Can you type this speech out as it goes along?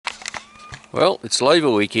Well, it's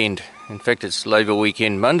Labour weekend. In fact, it's Labour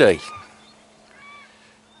weekend Monday.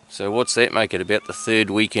 So what's that make it? About the third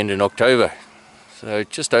weekend in October. So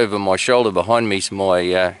just over my shoulder behind me is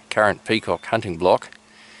my current Peacock hunting block.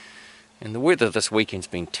 And the weather this weekend's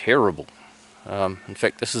been terrible. In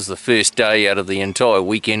fact, this is the first day out of the entire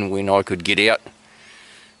weekend when I could get out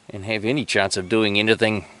and have any chance of doing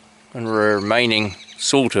anything and remaining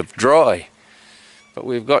sort of dry. But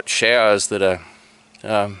we've got showers that are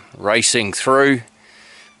racing through,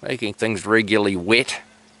 making things regularly wet.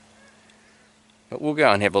 But we'll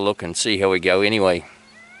go and have a look and see how we go anyway.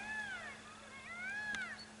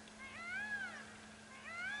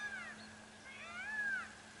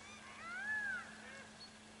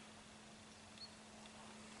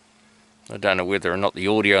 I don't know whether or not the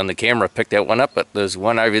audio on the camera picked that one up, but there's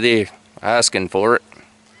one over there asking for it.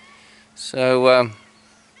 So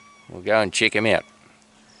we'll go and check him out.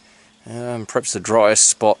 Perhaps the driest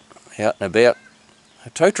spot out and about are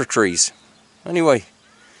totara trees. Anyway,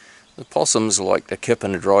 the possums like to kip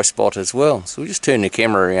in a dry spot as well, so we'll just turn the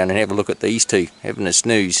camera around and have a look at these two having a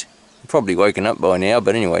snooze. They're probably woken up by now,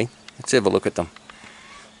 but anyway, let's have a look at them.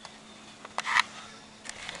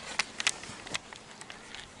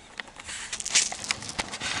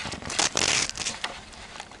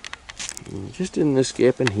 Just in this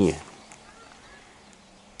gap in here.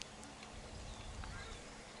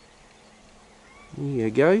 There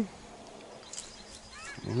you go.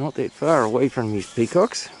 They're not that far away from these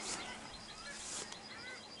peacocks.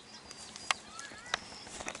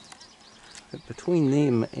 But between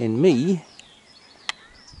them and me,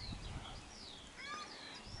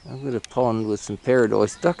 I've got a pond with some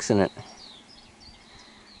paradise ducks in it.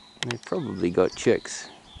 And they've probably got chicks,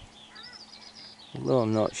 although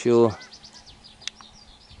I'm not sure.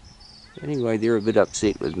 Anyway, they're a bit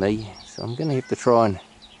upset with me, so I'm going to have to try and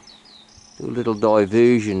do a little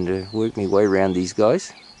diversion to work my way around these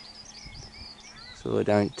guys, so I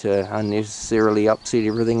don't unnecessarily upset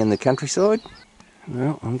everything in the countryside.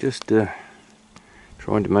 Well, I'm just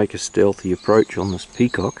trying to make a stealthy approach on this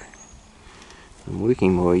peacock. I'm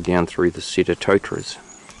working my way down through the set of totaras.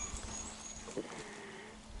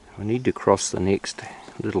 I need to cross the next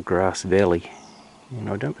little grass valley, and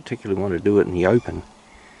I don't particularly want to do it in the open.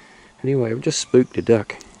 Anyway, I've just spooked a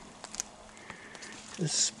duck.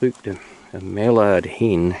 Just spooked a mallard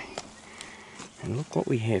hen. And look what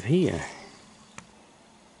we have here.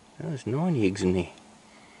 There's 9 eggs in there.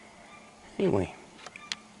 Anyway,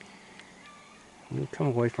 we'll come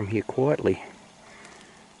away from here quietly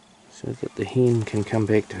so that the hen can come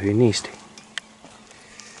back to her nest.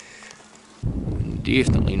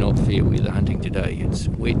 Definitely not fair weather hunting today. It's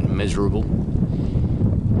wet and miserable.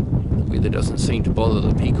 The weather doesn't seem to bother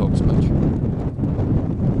the peacocks much.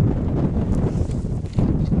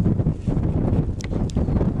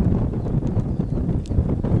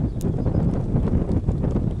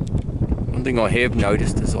 One thing I have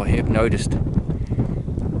noticed is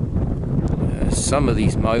some of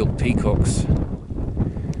these male peacocks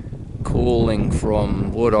calling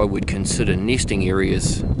from what I would consider nesting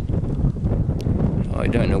areas. I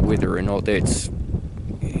don't know whether or not that's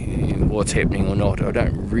what's happening or not. I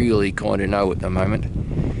don't really kind of know at the moment.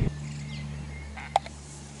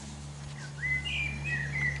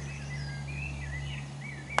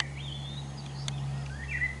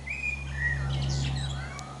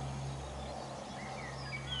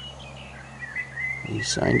 He's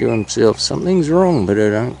saying to himself, something's wrong, but I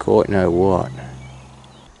don't quite know what.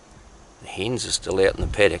 The hens are still out in the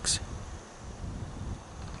paddocks,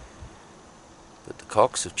 but the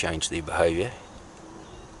cocks have changed their behaviour.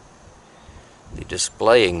 They're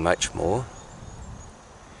displaying much more.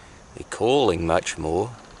 They're calling much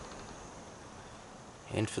more.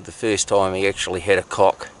 And for the first time, he actually had a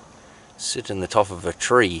cock sit in the top of a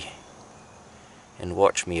tree and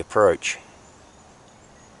watch me approach.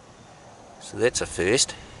 So that's a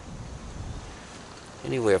first.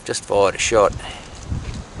 Anyway, I've just fired a shot.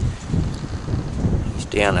 He's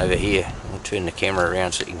down over here. I'll turn the camera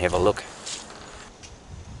around so you can have a look.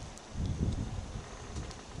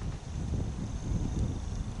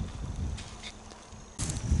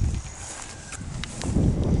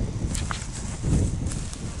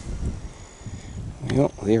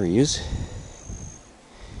 Well, there he is.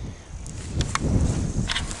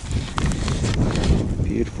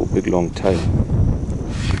 Beautiful big long tail.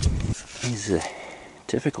 These are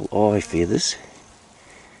typical eye feathers.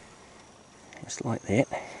 Just like that.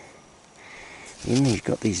 Then he's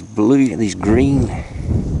got these blue, these green,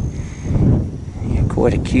 yeah,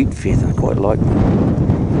 quite a cute feather, I quite like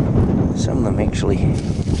them. Some of them actually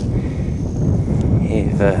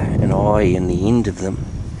have an eye in the end of them.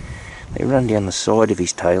 They run down the side of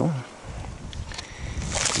his tail.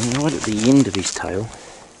 And right at the end of his tail,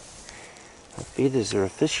 the feathers are a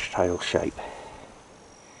fishtail shape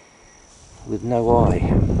with no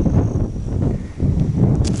eye.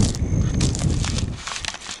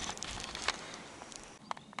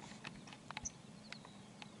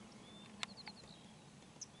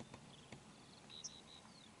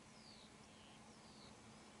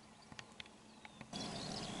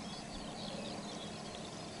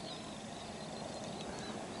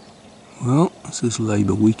 Well, this is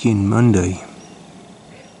Labour Weekend Monday.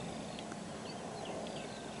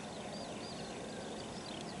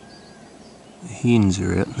 The hens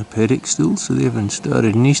are out in the paddock still, so they haven't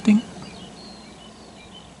started nesting.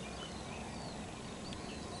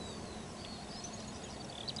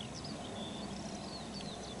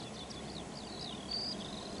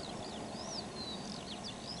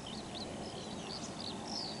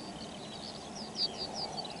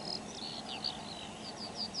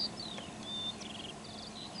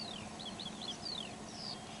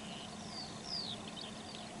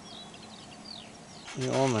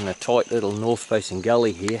 Yeah, I'm in a tight little north-facing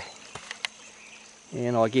gully here,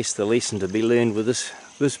 and I guess the lesson to be learned with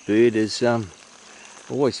this bird is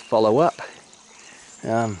always follow up.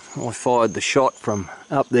 I fired the shot from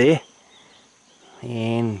up there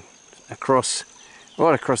and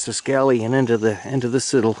right across this gully and into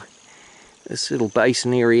this little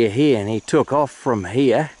basin area here, and he took off from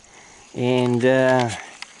here and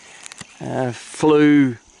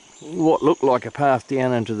flew what looked like a path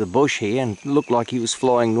down into the bush here, and looked like he was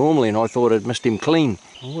flying normally, and I thought I'd missed him clean.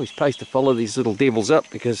 I'm always supposed to follow these little devils up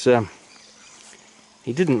because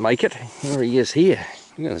he didn't make it. Here he is here.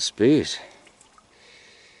 Look at the spurs.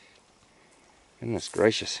 Goodness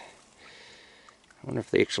gracious. I wonder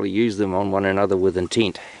if they actually use them on one another with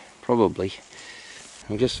intent. Probably.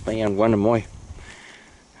 I just found one of my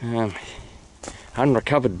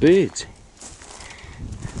unrecovered birds.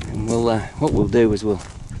 And what we'll do is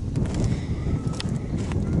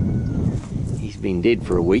he's been dead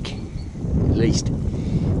for a week at least, so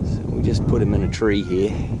we'll just put him in a tree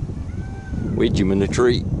here, wedge him in the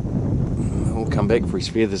tree, and we'll come back for his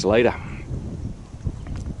feathers later.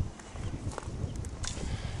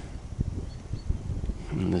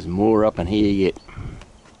 And there's more up in here yet.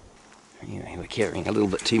 Anyway, we're carrying a little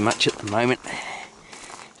bit too much at the moment,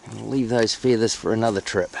 and we'll leave those feathers for another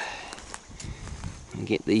trip and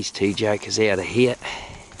get these two jokers out of here.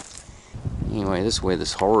 Anyway, this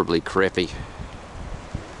weather's horribly crappy.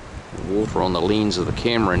 The water on the lens of the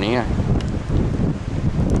camera now.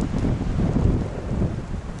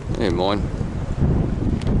 Never mind.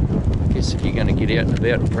 I guess if you're going to get out and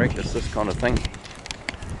about and practice this kind of thing,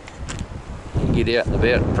 you get out and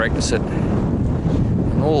about and practice it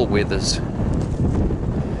in all weathers.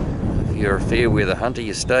 If you're a fair weather hunter,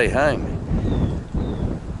 you stay home.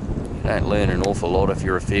 You don't learn an awful lot if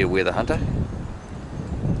you're a fair weather hunter.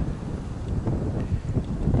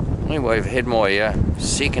 Anyway, I've had my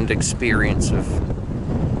second experience of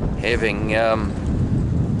having a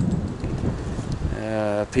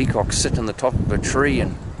peacock sit in the top of a tree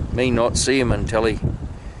and me not see him until he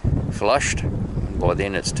flushed. And by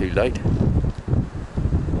then it's too late.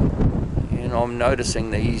 And I'm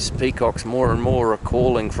noticing these peacocks more and more are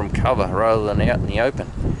calling from cover rather than out in the open.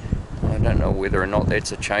 I don't know whether or not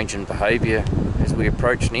that's a change in behaviour as we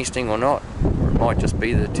approach nesting or not, or it might just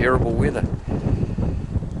be the terrible weather.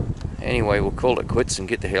 Anyway, we'll call it quits and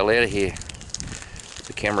get the hell out of here. Put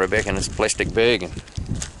the camera back in its plastic bag and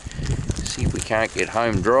see if we can't get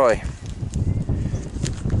home dry.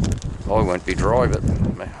 I won't be dry, but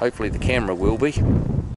hopefully the camera will be.